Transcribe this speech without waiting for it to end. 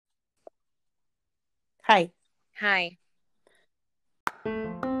Hi. Hi.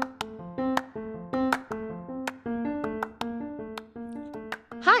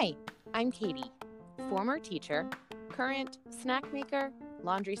 Hi, I'm Katie, former teacher, current snack maker,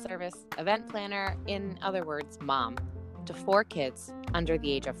 laundry service, event planner, in other words, mom, to 4 kids under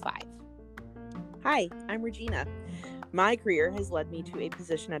the age of 5. Hi, I'm Regina. My career has led me to a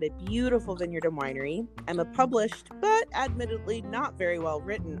position at a beautiful vineyard and winery. I'm a published, but admittedly not very well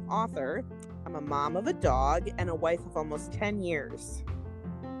written author. I'm a mom of a dog and a wife of almost 10 years.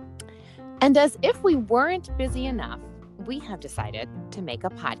 And as if we weren't busy enough, we have decided to make a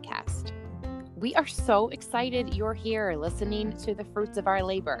podcast. We are so excited you're here listening to the fruits of our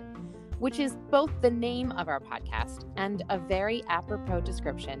labor, which is both the name of our podcast and a very apropos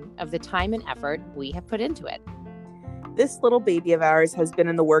description of the time and effort we have put into it. This little baby of ours has been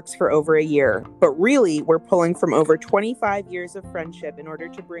in the works for over a year, but really we're pulling from over 25 years of friendship in order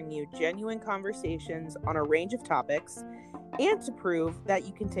to bring you genuine conversations on a range of topics and to prove that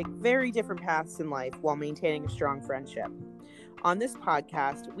you can take very different paths in life while maintaining a strong friendship. On this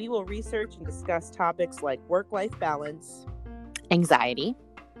podcast, we will research and discuss topics like work-life balance, Anxiety,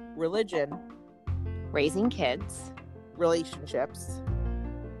 religion, raising kids, relationships,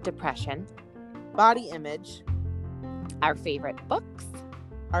 depression, body image, our favorite books,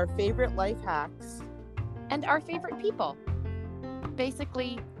 our favorite life hacks, and our favorite people.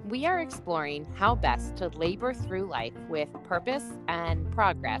 Basically, we are exploring how best to labor through life with purpose and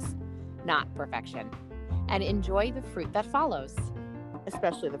progress, not perfection, and enjoy the fruit that follows.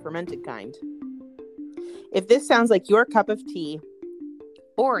 especially the fermented kind. If this sounds like your cup of tea,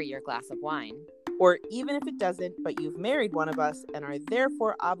 Or your glass of wine. or even if it doesn't, but you've married one of us and are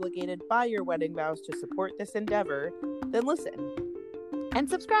therefore obligated by your wedding vows to support this endeavor, then listen And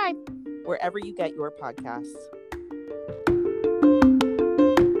subscribe. wherever you get your podcasts.